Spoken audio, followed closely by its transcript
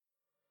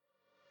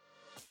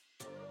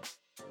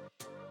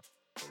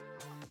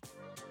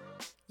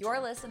You're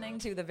listening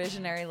to the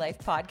Visionary Life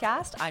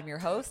Podcast. I'm your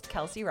host,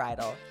 Kelsey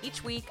Rydell.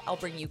 Each week, I'll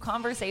bring you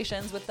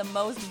conversations with the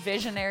most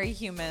visionary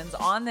humans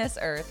on this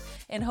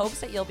earth in hopes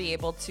that you'll be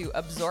able to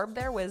absorb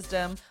their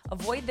wisdom,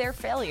 avoid their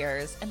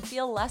failures, and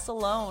feel less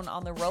alone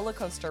on the roller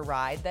coaster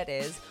ride that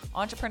is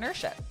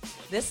entrepreneurship.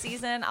 This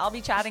season, I'll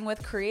be chatting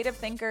with creative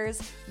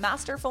thinkers,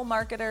 masterful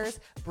marketers,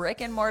 brick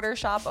and mortar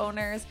shop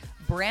owners,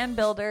 brand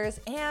builders,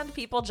 and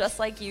people just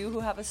like you who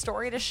have a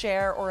story to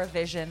share or a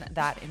vision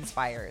that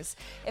inspires.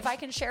 If I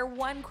can share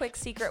one quick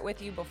secret with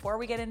you before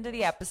we get into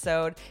the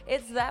episode,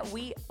 it's that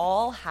we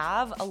all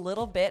have a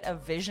little bit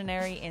of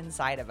visionary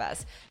inside of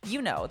us.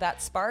 You know,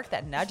 that spark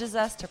that nudges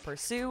us to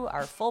pursue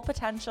our full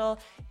potential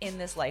in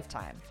this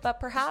lifetime. But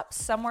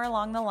perhaps somewhere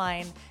along the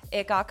line,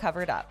 it got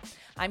covered up.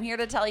 I'm here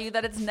to tell you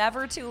that it's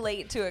never too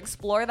late to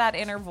explore that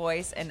inner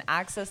voice and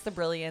access the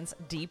brilliance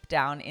deep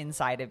down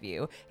inside of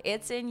you.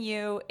 It's in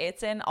you.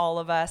 It's in all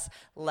of us.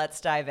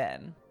 Let's dive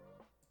in.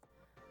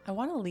 I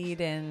want to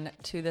lead in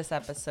to this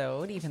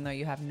episode, even though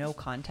you have no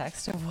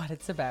context of what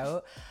it's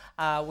about,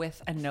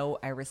 with a note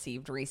I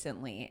received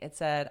recently. It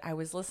said, I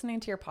was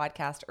listening to your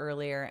podcast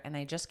earlier, and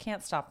I just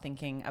can't stop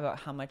thinking about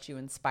how much you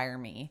inspire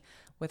me.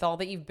 With all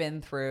that you've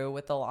been through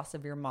with the loss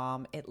of your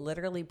mom, it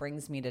literally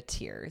brings me to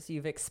tears.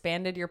 You've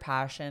expanded your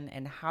passion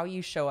and how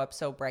you show up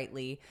so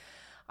brightly.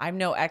 I'm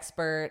no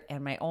expert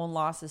and my own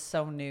loss is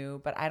so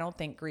new, but I don't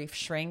think grief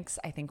shrinks.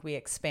 I think we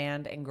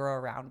expand and grow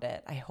around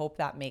it. I hope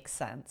that makes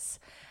sense.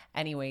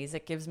 Anyways,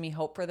 it gives me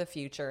hope for the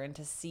future and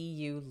to see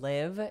you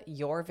live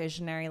your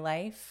visionary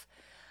life.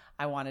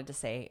 I wanted to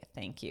say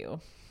thank you.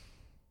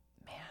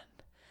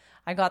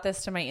 I got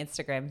this to my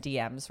Instagram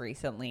DMs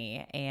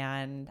recently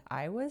and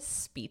I was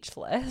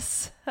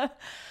speechless.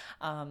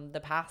 The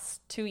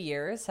past 2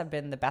 years have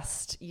been the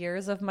best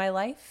years of my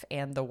life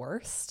and the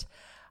worst.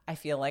 I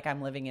feel like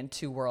I'm living in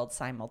two worlds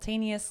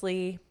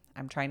simultaneously.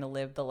 I'm trying to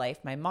live the life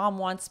my mom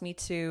wants me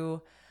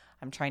to.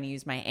 I'm trying to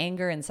use my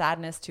anger and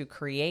sadness to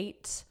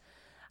create.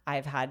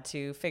 I've had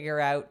to figure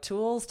out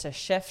tools to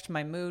shift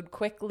my mood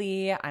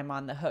quickly. I'm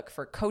on the hook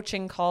for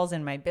coaching calls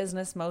in my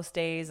business most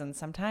days. And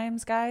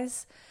sometimes,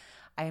 guys,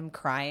 I am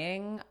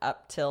crying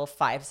up till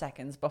 5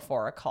 seconds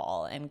before a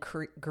call, and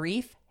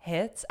grief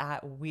hits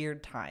at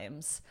weird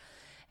times.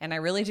 And I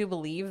really do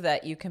believe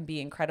that you can be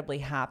incredibly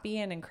happy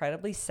and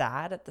incredibly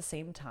sad at the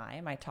same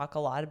time. I talk a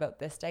lot about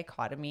this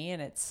dichotomy,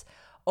 and it's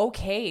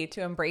okay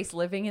to embrace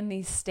living in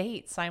these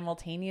states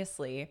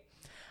simultaneously.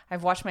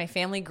 I've watched my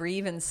family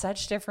grieve in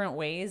such different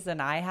ways than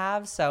I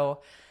have,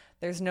 so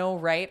there's no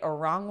right or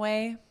wrong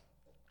way.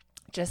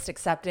 Just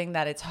accepting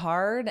that it's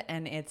hard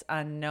and it's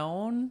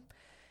unknown,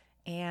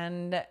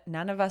 and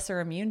none of us are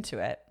immune to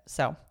it.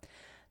 So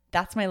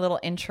that's my little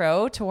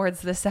intro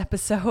towards this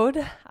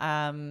episode.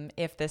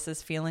 If this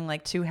is feeling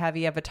like too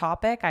heavy of a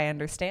topic, I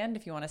understand.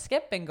 If you want to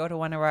skip and go to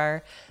one of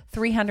our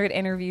 300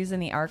 interviews in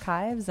the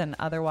archives, and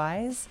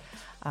otherwise,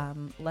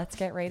 let's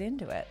get right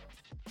into it.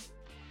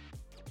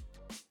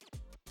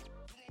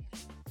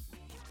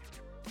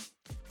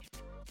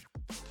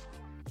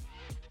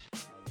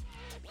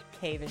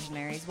 Hey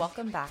visionaries,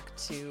 welcome back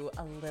to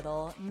a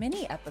little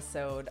mini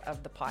episode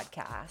of the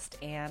podcast.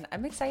 And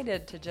I'm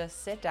excited to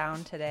just sit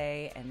down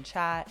today and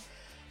chat,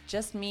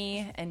 just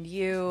me and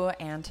you,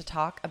 and to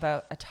talk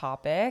about a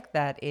topic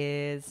that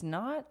is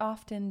not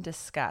often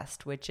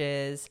discussed, which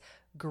is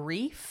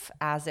grief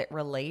as it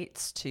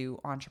relates to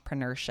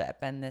entrepreneurship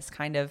and this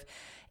kind of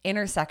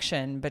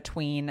intersection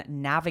between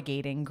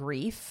navigating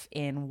grief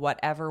in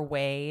whatever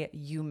way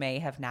you may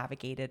have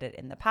navigated it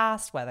in the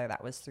past, whether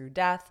that was through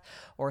death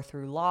or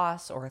through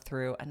loss or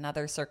through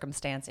another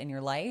circumstance in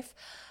your life.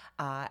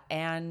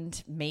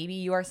 And maybe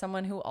you are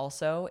someone who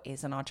also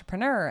is an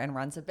entrepreneur and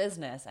runs a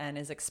business and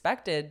is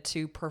expected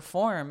to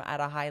perform at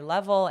a high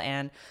level,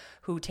 and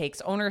who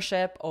takes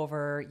ownership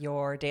over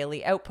your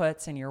daily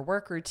outputs and your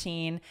work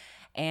routine.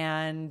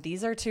 And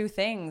these are two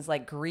things,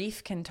 like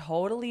grief can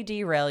totally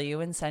derail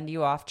you and send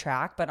you off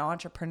track, but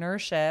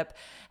entrepreneurship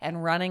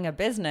and running a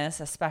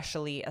business,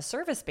 especially a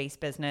service-based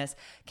business,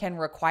 can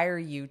require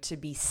you to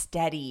be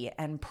steady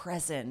and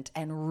present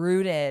and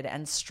rooted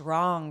and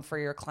strong for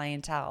your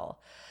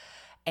clientele.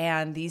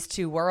 And these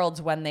two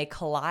worlds, when they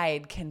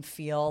collide, can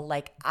feel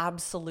like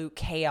absolute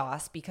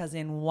chaos, because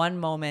in one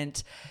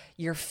moment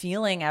you're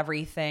feeling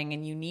everything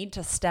and you need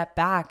to step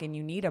back and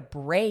you need a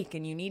break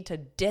and you need to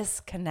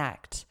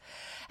disconnect.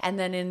 And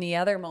then in the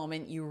other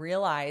moment, you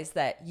realize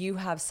that you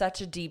have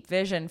such a deep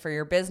vision for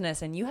your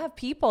business and you have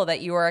people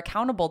that you are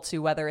accountable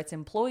to, whether it's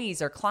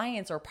employees or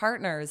clients or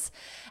partners,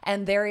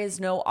 and there is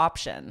no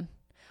option,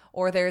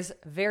 or there's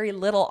very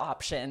little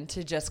option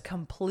to just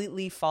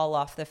completely fall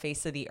off the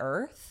face of the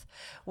earth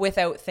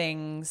without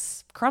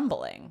things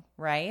crumbling,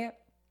 right?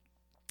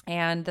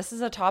 And this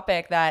is a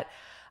topic that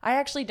I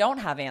actually don't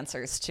have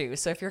answers to.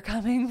 So if you're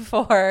coming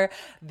for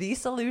the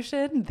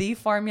solution, the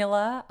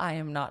formula, I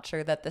am not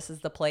sure that this is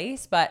the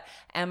place, but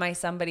am I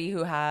somebody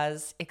who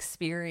has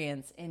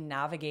experience in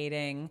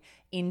navigating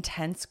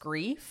intense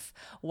grief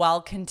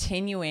while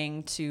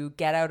continuing to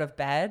get out of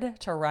bed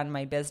to run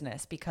my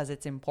business because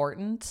it's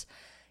important?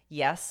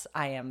 Yes,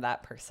 I am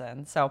that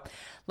person. So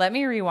let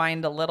me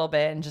rewind a little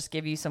bit and just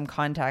give you some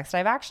context.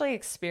 I've actually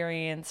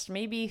experienced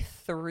maybe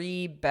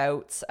 3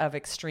 bouts of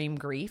extreme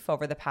grief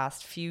over the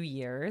past few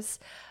years.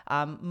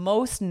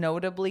 Most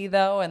notably,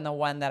 though, and the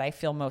one that I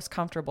feel most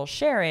comfortable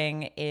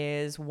sharing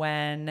is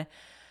when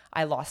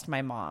I lost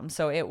my mom.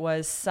 So it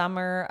was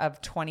summer of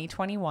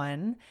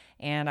 2021,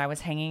 and I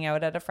was hanging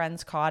out at a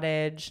friend's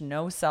cottage,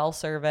 no cell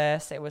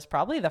service. It was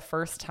probably the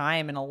first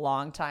time in a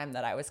long time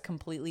that I was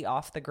completely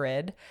off the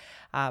grid,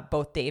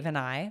 both Dave and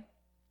I.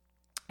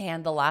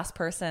 And the last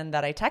person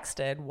that I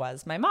texted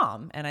was my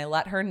mom. And I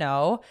let her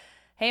know,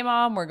 hey,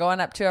 Mom, we're going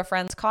up to a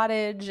friend's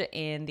cottage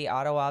in the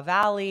Ottawa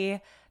Valley.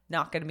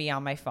 Not going to be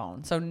on my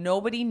phone. So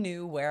nobody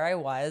knew where I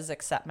was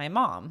except my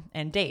mom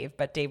and Dave,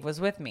 but Dave was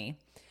with me.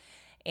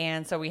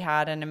 And so we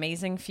had an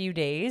amazing few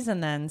days.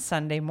 And then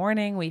Sunday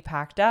morning, we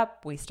packed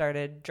up. We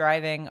started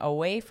driving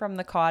away from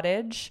the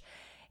cottage.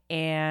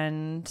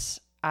 And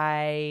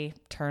I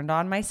turned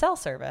on my cell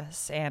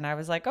service. And I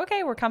was like,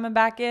 okay, we're coming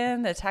back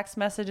in. The text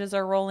messages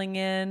are rolling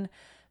in.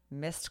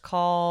 Missed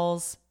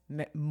calls,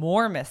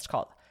 more missed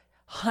calls.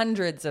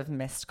 Hundreds of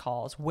missed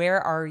calls.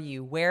 Where are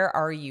you? Where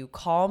are you?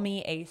 Call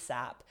me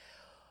ASAP.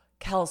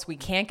 Kels, we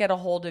can't get a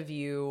hold of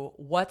you.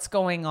 What's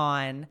going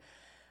on?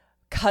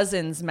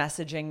 Cousins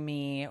messaging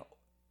me.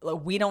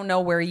 We don't know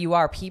where you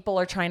are. People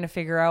are trying to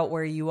figure out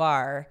where you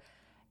are.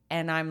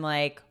 And I'm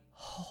like,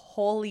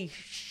 holy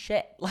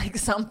shit, like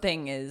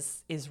something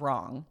is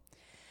wrong.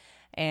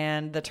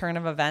 And the turn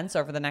of events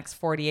over the next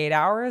 48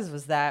 hours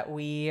was that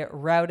we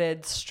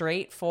routed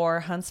straight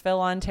for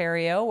Huntsville,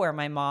 Ontario, where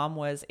my mom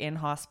was in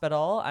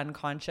hospital,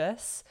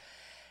 unconscious.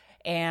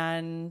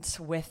 And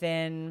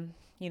within,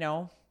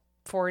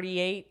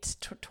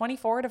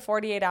 24 to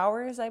 48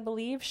 hours, I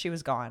believe, she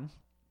was gone.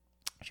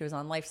 She was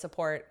on life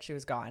support. She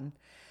was gone.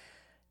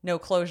 No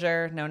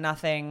closure, no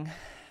nothing.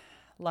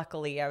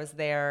 Luckily, I was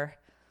there,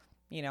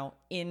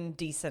 in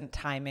decent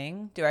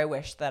timing. Do I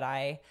wish that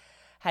I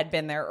had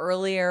been there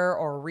earlier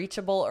or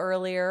reachable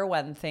earlier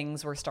when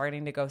things were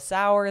starting to go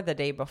sour the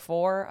day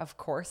before? Of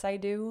course I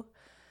do.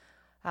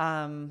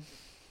 But,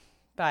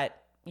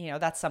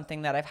 that's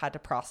something that I've had to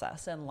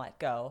process and let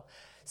go.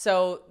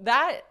 So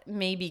that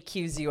maybe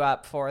cues you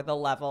up for the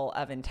level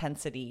of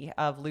intensity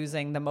of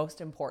losing the most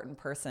important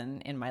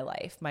person in my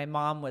life. My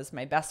mom was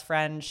my best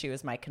friend. She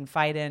was my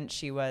confidant.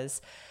 She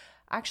was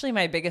actually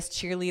my biggest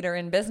cheerleader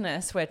in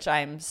business, which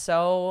I'm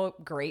so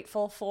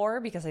grateful for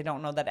because I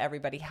don't know that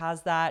everybody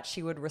has that.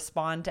 She would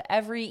respond to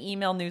every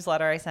email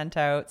newsletter I sent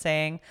out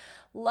saying,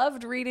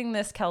 loved reading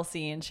this,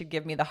 Kelsey, and she'd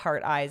give me the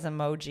heart eyes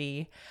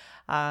emoji.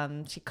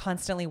 She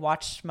constantly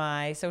watched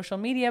my social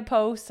media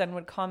posts and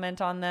would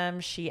comment on them.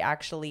 She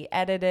actually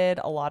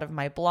edited a lot of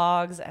my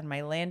blogs and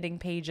my landing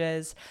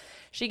pages.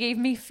 She gave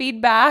me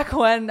feedback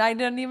when I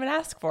didn't even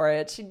ask for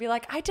it. She'd be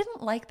like, I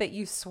didn't like that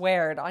you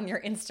sweared on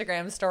your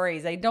Instagram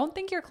stories. I don't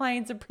think your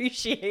clients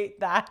appreciate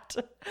that.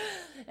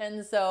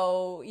 And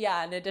so,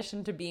 yeah, in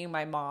addition to being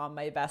my mom,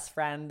 my best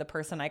friend, the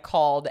person I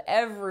called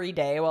every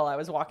day while I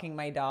was walking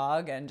my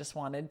dog and just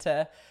wanted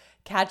to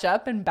catch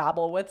up and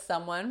babble with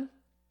someone,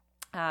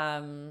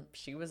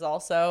 she was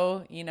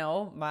also,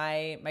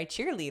 my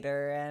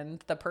cheerleader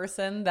and the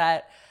person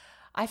that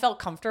I felt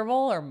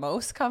comfortable or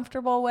most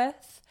comfortable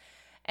with.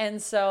 And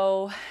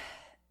so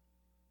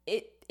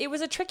it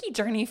was a tricky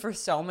journey for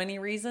so many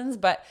reasons,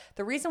 but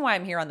the reason why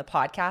I'm here on the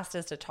podcast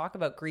is to talk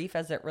about grief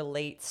as it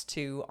relates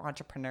to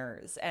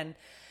entrepreneurs. And,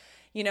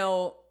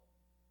 you're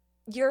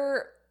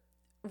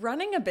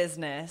running a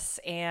business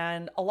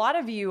and a lot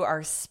of you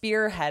are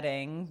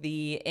spearheading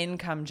the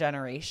income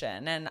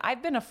generation. And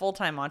I've been a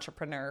full-time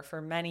entrepreneur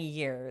for many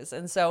years.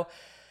 And so,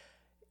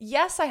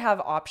 yes, I have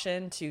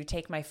option to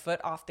take my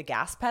foot off the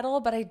gas pedal,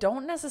 but I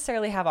don't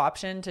necessarily have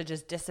option to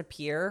just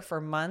disappear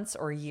for months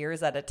or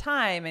years at a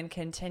time and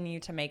continue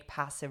to make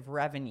passive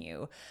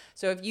revenue.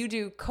 So if you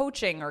do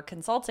coaching or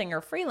consulting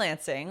or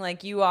freelancing,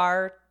 like you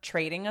are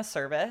trading a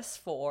service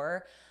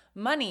for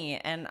money.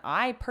 And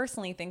I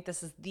personally think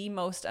this is the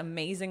most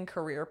amazing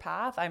career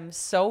path. I'm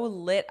so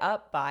lit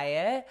up by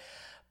it,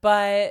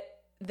 but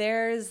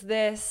there's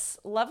this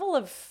level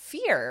of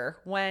fear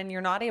when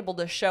you're not able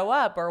to show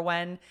up or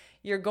when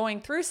you're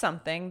going through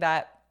something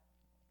that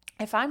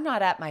if I'm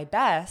not at my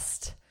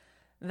best,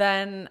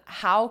 then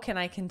how can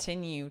I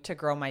continue to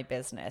grow my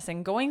business?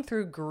 And going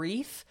through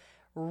grief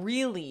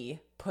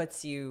really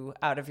puts you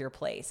out of your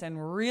place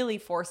and really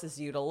forces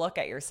you to look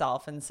at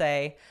yourself and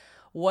say,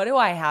 what do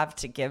I have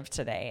to give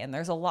today? And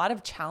there's a lot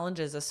of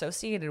challenges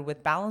associated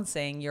with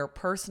balancing your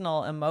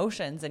personal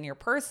emotions and your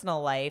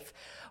personal life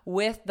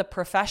with the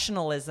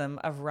professionalism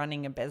of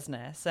running a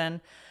business. And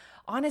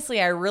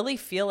honestly, I really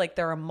feel like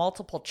there are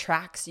multiple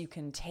tracks you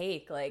can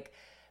take. Like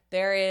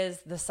there is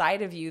the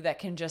side of you that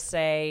can just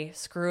say,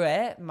 screw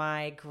it.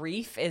 My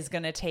grief is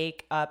going to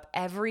take up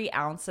every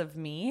ounce of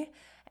me,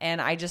 and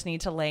I just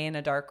need to lay in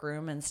a dark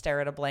room and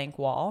stare at a blank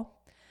wall.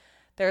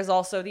 There's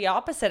also the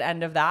opposite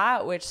end of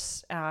that, which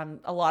a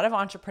lot of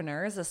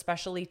entrepreneurs,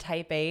 especially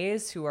type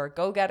A's who are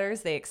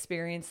go-getters, they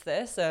experience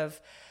this of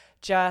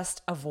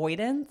just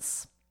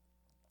avoidance.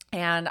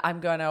 and I'm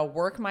going to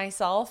work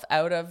myself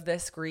out of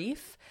this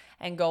grief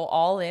and go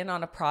all in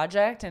on a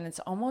project, and it's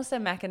almost a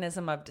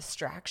mechanism of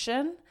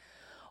distraction.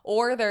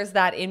 Or there's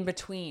that in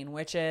between,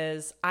 which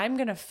is I'm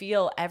going to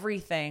feel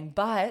everything,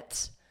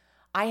 but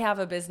I have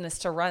a business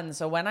to run.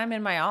 So when I'm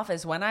in my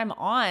office, when I'm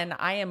on,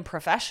 I am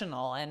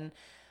professional, and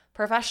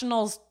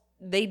professionals,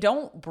 they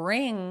don't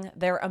bring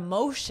their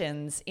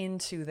emotions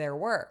into their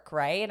work,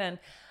 right? And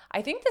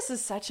I think this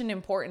is such an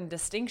important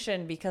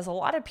distinction because a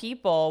lot of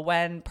people,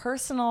 when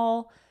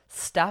personal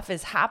stuff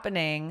is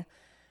happening,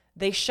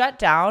 they shut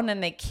down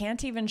and they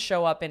can't even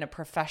show up in a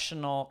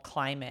professional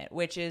climate,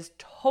 which is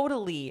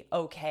totally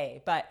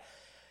okay. But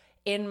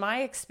in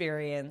my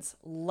experience,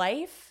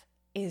 life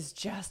is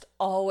just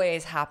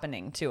always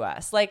happening to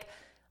us. Like,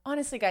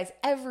 honestly, guys,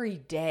 every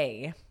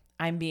day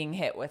I'm being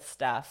hit with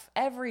stuff.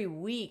 Every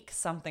week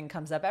something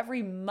comes up.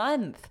 Every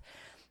month,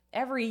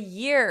 every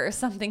year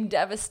something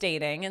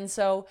devastating. And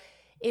so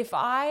if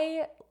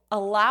I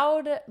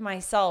allowed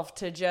myself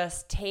to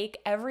just take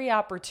every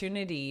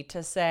opportunity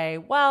to say,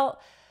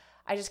 well,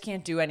 I just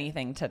can't do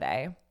anything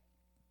today,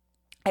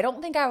 I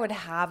don't think I would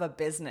have a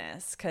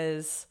business,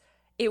 because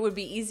it would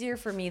be easier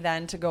for me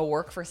then to go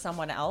work for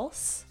someone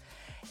else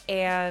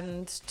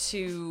and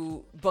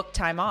to book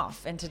time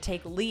off and to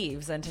take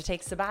leaves and to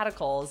take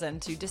sabbaticals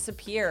and to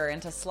disappear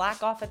and to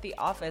slack off at the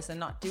office and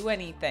not do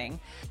anything.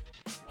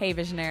 Hey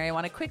Visionary, I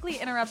want to quickly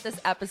interrupt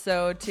this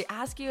episode to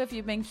ask you if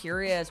you've been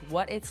curious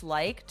what it's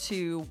like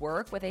to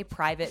work with a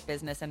private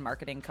business and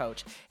marketing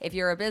coach. If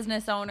you're a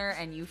business owner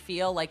and you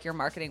feel like your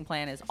marketing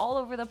plan is all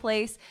over the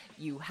place,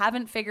 you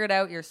haven't figured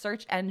out your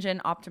search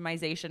engine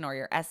optimization or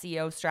your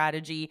SEO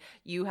strategy,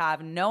 you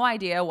have no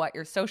idea what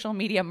your social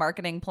media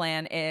marketing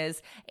plan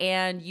is,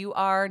 and you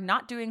are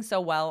not doing so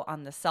well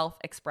on the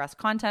self-expressed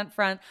content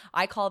front.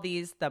 I call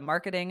these the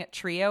marketing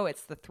trio.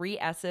 It's the 3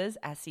 S's: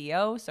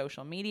 SEO,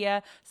 social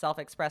media,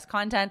 self-expressed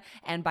content.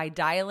 And by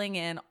dialing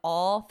in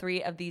all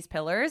 3 of these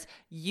pillars,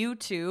 you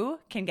too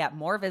can get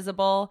more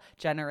visible,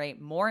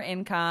 generate more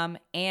income,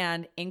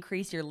 and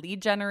increase your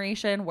lead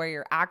generation, where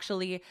you're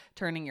actually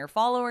turning your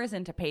followers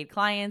into paid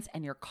clients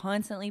and you're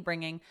constantly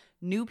bringing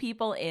new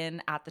people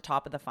in at the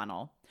top of the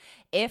funnel.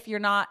 If you're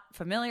not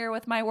familiar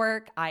with my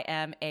work, I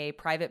am a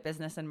private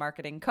business and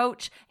marketing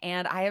coach,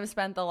 and I have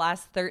spent the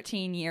last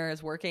 13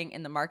 years working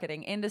in the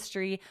marketing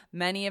industry,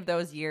 many of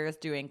those years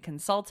doing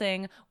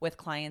consulting with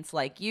clients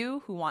like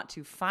you who want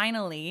to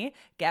finally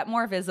get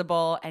more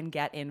visible and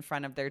get in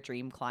front of their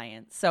dream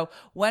clients. So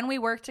when we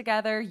work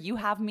together, you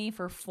have me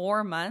for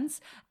 4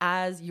 months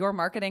as your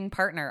marketing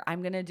partner.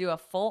 I'm going to do a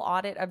full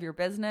audit of your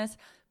business,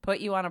 put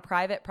you on a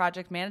private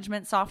project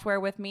management software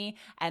with me,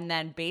 and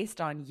then based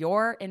on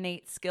your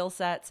innate skill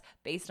sets,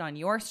 based on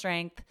your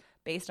strength,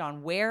 based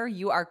on where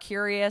you are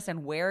curious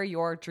and where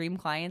your dream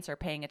clients are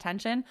paying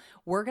attention,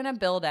 we're going to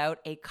build out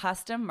a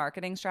custom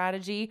marketing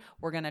strategy.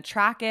 We're going to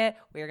track it.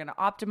 We're going to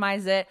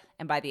optimize it.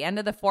 And by the end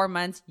of the 4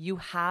 months, you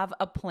have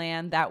a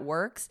plan that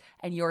works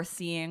and you're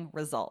seeing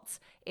results.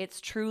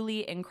 It's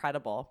truly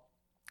incredible.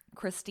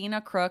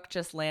 Christina Crook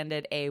just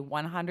landed a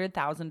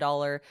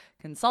 $100,000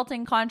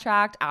 consulting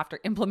contract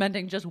after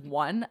implementing just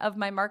one of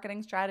my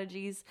marketing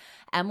strategies.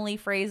 Emily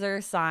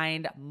Fraser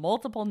signed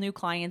multiple new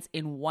clients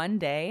in one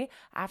day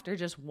after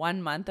just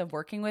 1 month of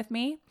working with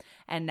me.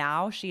 And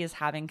now she is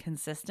having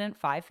consistent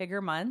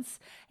 5-figure months.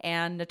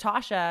 And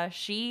Natasha,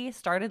 she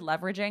started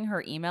leveraging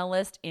her email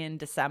list in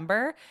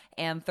December.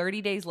 And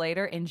 30 days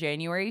later in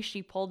January,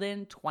 she pulled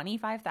in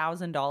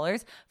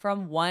 $25,000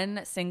 from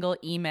one single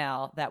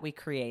email that we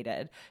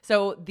created.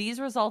 So these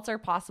results are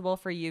possible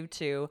for you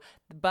too,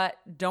 but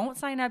don't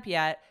sign up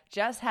yet.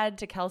 Just head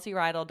to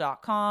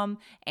kelseyrydell.com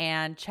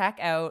and check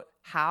out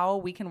how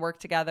we can work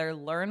together,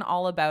 learn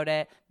all about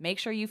it, make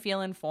sure you feel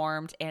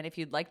informed. And if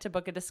you'd like to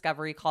book a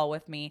discovery call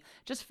with me,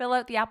 just fill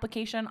out the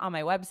application on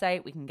my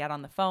website. We can get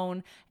on the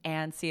phone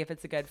and see if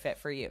it's a good fit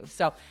for you.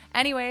 So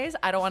anyways,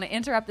 I don't want to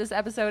interrupt this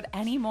episode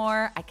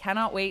anymore. I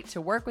cannot wait to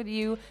work with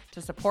you,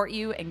 to support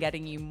you in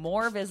getting you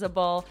more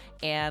visible.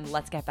 And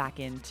let's get back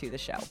into the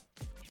show.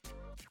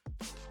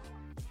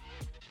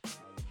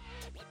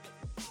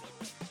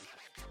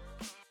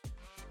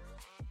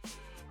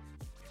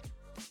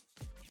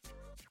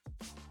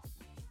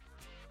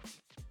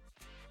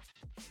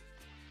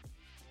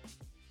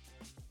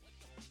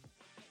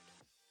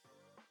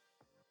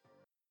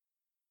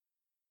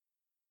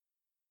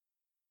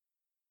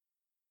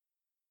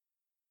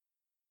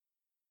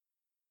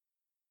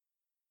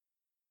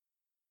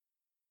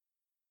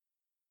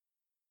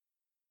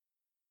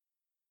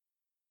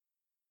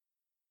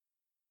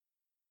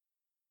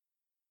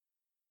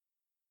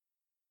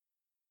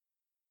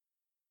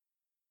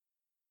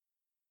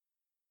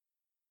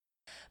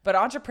 But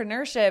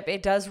entrepreneurship,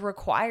 it does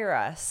require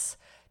us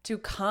to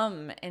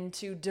come and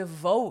to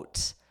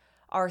devote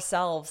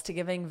ourselves to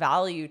giving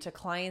value to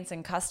clients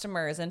and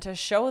customers and to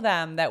show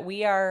them that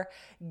we are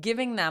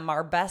giving them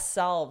our best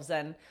selves.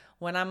 And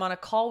when I'm on a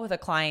call with a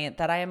client,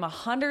 that I am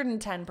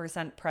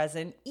 110%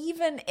 present,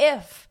 even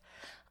if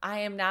I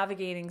am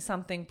navigating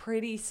something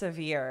pretty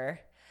severe.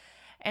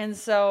 And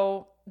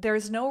so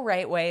there's no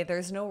right way,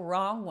 there's no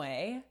wrong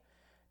way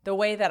the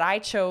way that I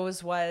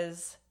chose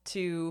was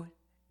to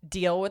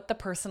deal with the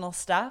personal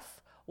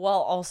stuff while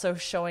also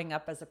showing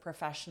up as a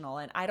professional.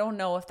 And I don't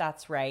know if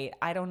that's right.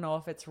 I don't know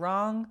if it's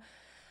wrong.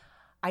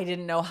 I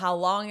didn't know how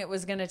long it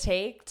was going to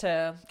take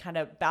to kind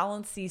of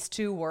balance these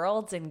two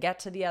worlds and get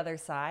to the other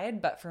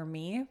side. But for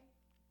me,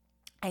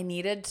 I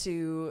needed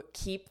to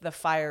keep the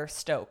fire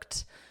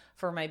stoked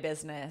for my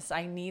business.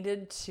 I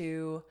needed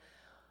to,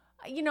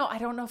 I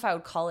don't know if I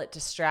would call it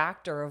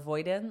distract or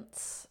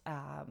avoidance,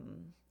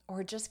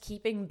 or just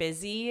keeping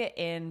busy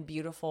in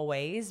beautiful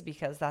ways,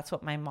 because that's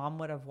what my mom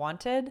would have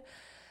wanted.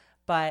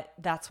 But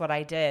that's what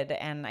I did.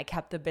 And I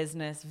kept the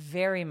business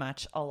very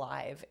much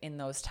alive in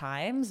those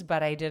times,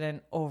 but I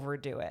didn't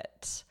overdo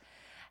it.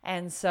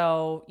 And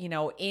so,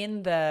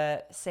 in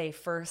the, say,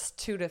 first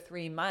 2 to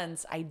 3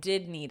 months, I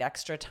did need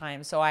extra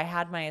time. So I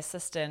had my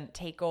assistant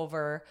take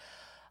over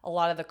a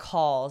lot of the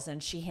calls,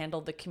 and she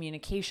handled the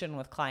communication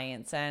with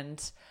clients.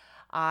 And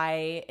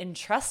I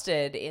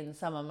entrusted in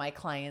some of my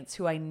clients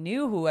who I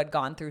knew who had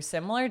gone through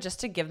similar,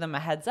 just to give them a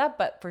heads up.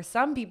 But for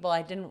some people,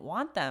 I didn't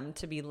want them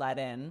to be let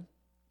in.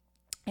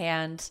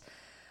 And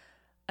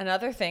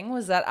another thing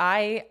was that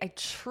I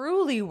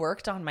truly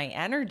worked on my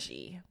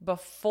energy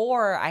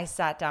before I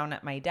sat down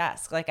at my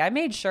desk. Like, I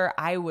made sure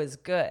I was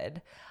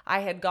good.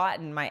 I had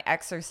gotten my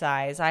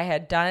exercise. I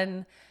had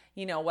done,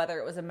 whether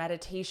it was a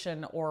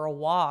meditation or a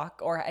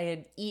walk, or I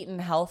had eaten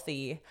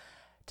healthy,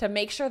 to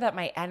make sure that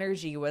my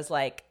energy was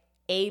like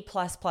A++++.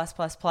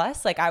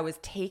 Like, I was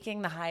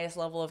taking the highest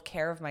level of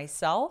care of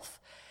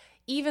myself,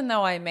 even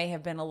though I may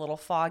have been a little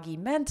foggy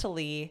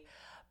mentally.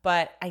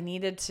 But I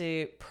needed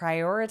to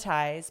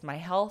prioritize my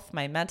health,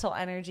 my mental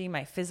energy,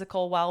 my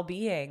physical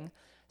well-being,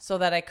 so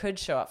that I could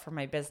show up for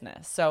my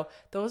business. So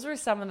those were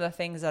some of the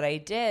things that I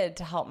did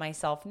to help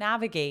myself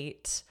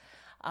navigate,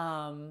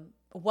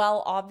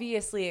 while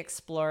obviously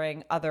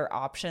exploring other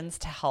options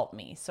to help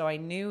me. So I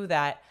knew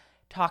that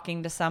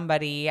talking to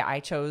somebody, I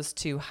chose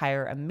to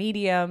hire a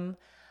medium,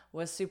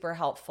 was super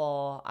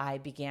helpful. I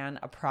began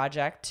a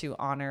project to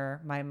honor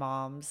my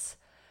mom's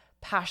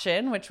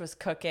passion, which was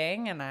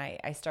cooking. And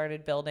I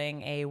started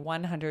building a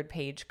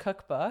 100-page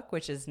cookbook,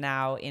 which is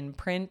now in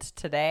print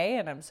today.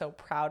 And I'm so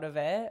proud of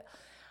it.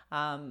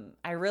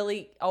 I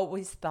really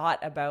always thought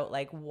about,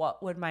 like,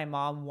 what would my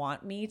mom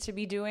want me to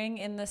be doing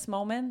in this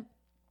moment?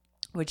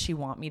 Would she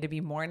want me to be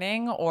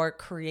mourning or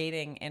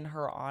creating in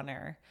her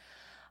honor?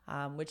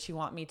 Would she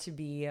want me to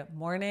be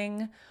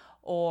mourning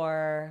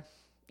or,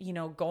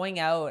 going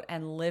out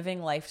and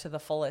living life to the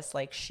fullest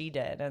like she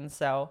did? And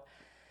so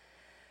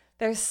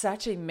there's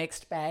such a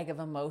mixed bag of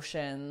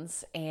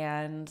emotions.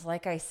 And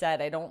like I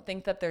said, I don't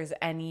think that there's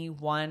any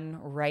one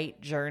right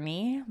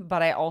journey,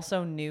 but I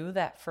also knew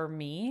that for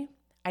me,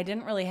 I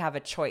didn't really have a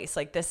choice.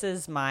 Like, this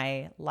is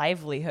my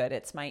livelihood.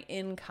 It's my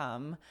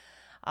income.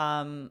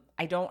 I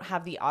don't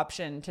have the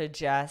option to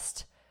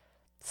just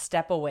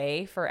step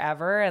away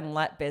forever and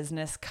let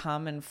business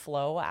come and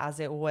flow as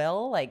it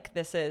will. Like,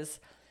 this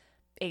is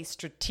a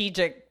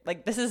strategic,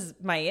 like, this is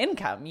my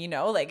income,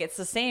 like, it's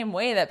the same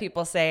way that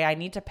people say I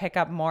need to pick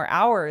up more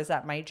hours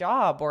at my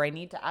job, or I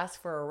need to ask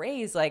for a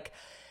raise. Like,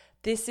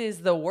 this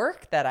is the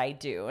work that I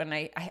do. And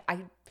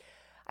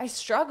I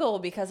struggle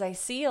because I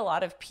see a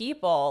lot of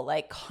people,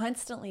 like,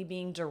 constantly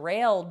being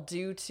derailed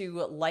due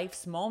to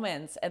life's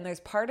moments. And there's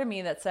part of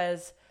me that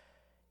says,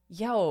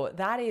 yo,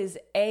 that is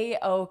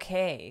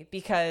A-okay,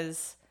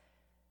 because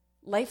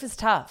life is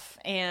tough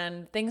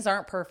and things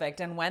aren't perfect.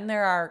 And when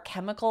there are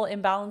chemical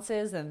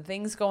imbalances and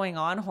things going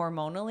on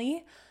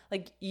hormonally,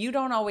 like, you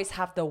don't always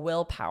have the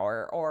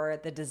willpower or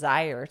the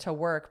desire to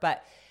work.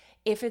 But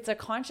if it's a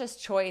conscious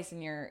choice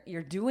and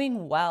you're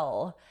doing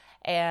well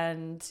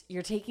and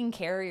you're taking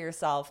care of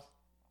yourself,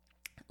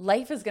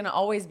 life is going to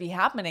always be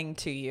happening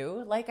to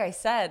you. Like I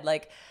said,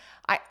 like,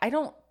 I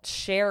don't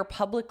share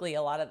publicly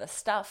a lot of the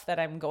stuff that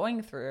I'm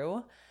going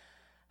through.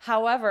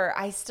 However,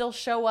 I still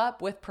show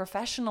up with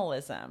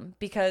professionalism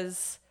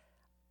because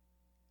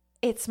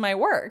it's my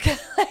work.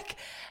 Like,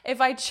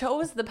 if I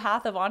chose the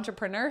path of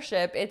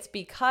entrepreneurship, it's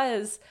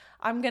because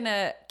I'm going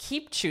to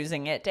keep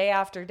choosing it day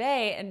after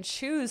day and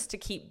choose to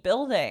keep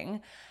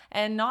building,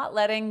 and not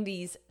letting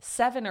these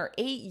 7 or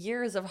 8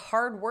 years of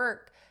hard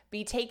work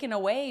be taken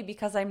away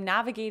because I'm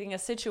navigating a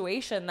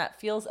situation that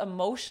feels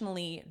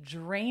emotionally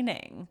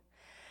draining.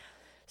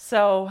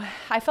 So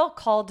I felt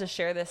called to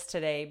share this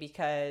today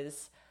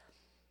because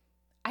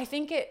I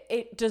think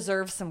it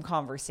deserves some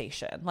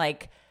conversation.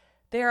 Like,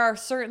 there are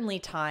certainly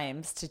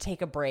times to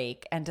take a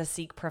break and to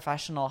seek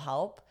professional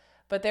help,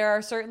 but there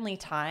are certainly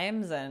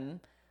times,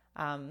 and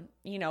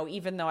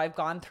even though I've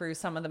gone through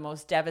some of the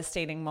most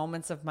devastating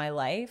moments of my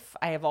life,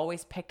 I have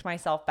always picked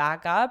myself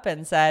back up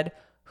and said,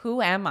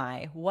 who am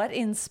I? What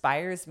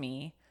inspires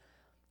me?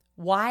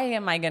 Why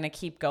am I going to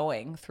keep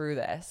going through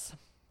this?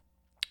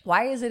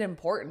 Why is it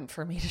important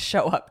for me to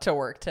show up to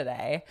work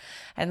today?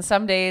 And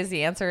some days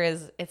the answer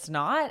is it's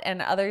not.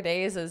 And other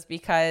days is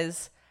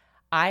because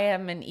I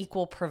am an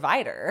equal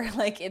provider,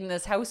 like, in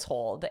this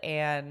household.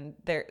 And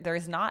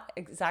there's not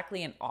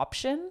exactly an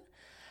option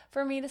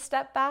for me to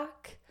step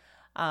back.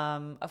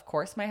 Of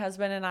course, my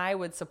husband and I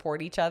would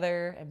support each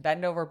other and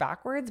bend over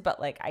backwards, but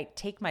like I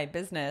take my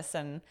business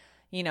and,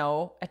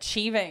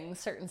 achieving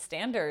certain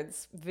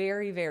standards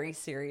very, very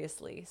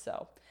seriously.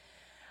 So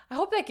I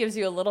hope that gives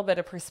you a little bit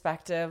of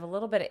perspective, a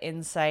little bit of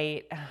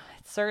insight.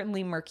 It's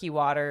certainly murky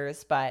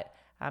waters, but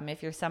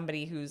if you're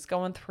somebody who's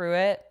going through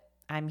it,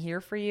 I'm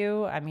here for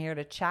you. I'm here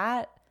to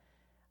chat.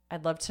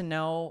 I'd love to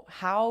know,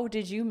 how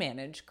did you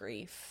manage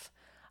grief?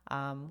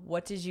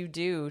 What did you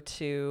do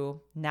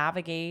to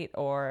navigate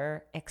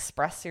or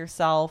express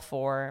yourself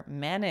or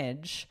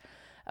manage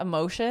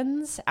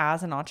emotions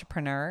as an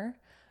entrepreneur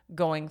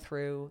going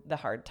through the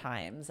hard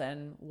times?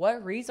 And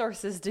what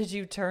resources did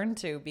you turn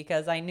to?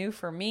 Because I knew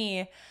for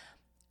me,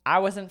 I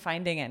wasn't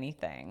finding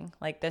anything.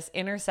 Like, this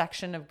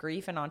intersection of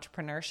grief and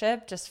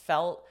entrepreneurship just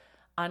felt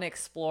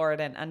unexplored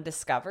and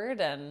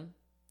undiscovered, and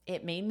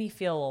it made me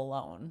feel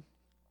alone.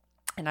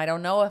 And I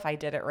don't know if I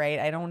did it right.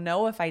 I don't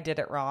know if I did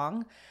it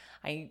wrong.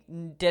 I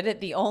did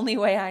it the only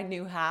way I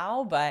knew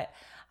how, but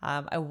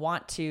I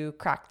want to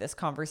crack this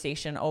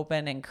conversation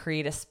open and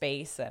create a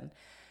space. And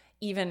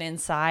even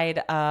inside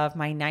of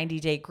my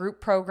 90-day group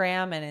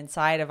program and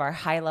inside of our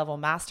high-level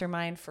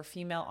mastermind for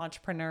female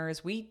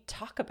entrepreneurs, we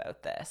talk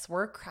about this.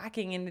 We're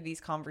cracking into these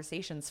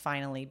conversations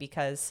finally,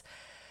 because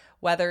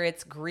whether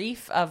it's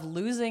grief of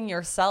losing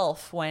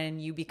yourself when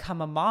you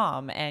become a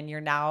mom and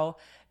you're now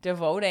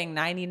devoting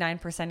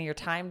 99% of your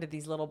time to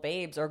these little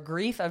babes, or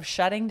grief of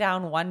shutting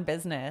down one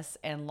business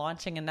and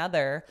launching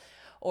another,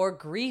 or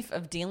grief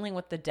of dealing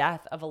with the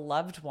death of a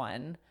loved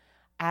one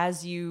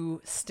as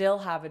you still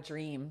have a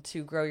dream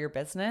to grow your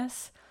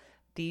business,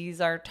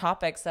 these are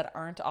topics that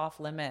aren't off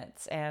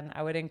limits. And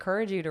I would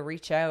encourage you to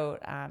reach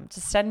out.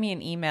 Just send me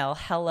an email,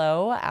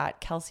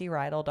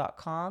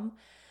 hello@kelseyrydell.com,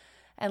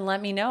 and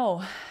let me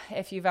know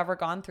if you've ever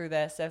gone through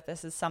this, if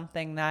this is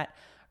something that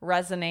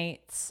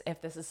resonates,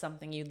 if this is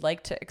something you'd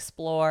like to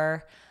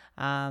explore,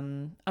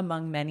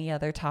 among many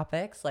other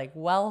topics like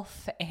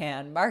wealth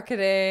and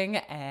marketing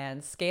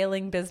and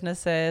scaling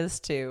businesses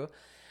to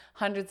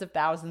hundreds of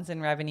thousands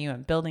in revenue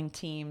and building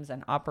teams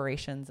and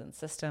operations and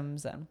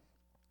systems and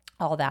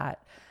all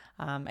that.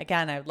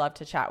 Again, I would love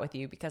to chat with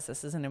you because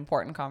this is an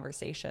important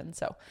conversation.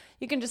 So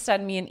you can just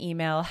send me an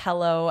email,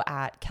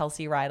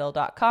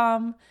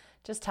 hello@kelseyrydell.com.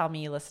 Just tell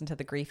me you listened to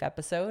the grief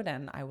episode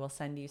and I will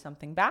send you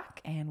something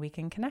back and we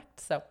can connect.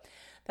 So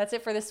that's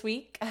it for this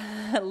week.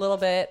 A little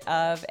bit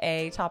of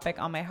a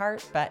topic on my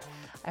heart, but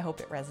I hope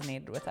it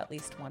resonated with at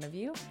least one of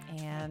you.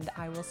 And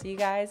I will see you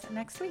guys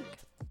next week.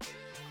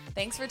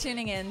 Thanks for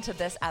tuning in to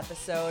this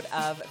episode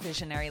of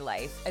Visionary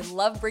Life. I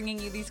love bringing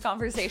you these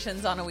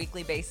conversations on a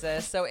weekly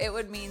basis, so it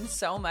would mean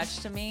so much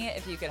to me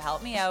if you could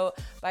help me out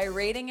by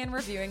rating and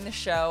reviewing the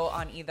show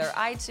on either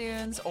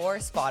iTunes or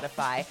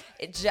Spotify.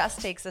 It just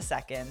takes a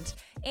second.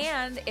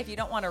 And if you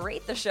don't want to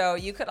rate the show,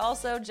 you could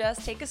also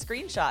just take a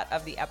screenshot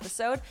of the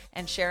episode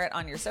and share it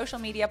on your social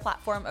media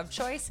platform of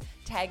choice,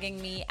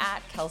 tagging me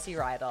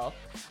 @KelseyRydell.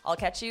 I'll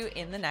catch you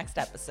in the next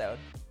episode.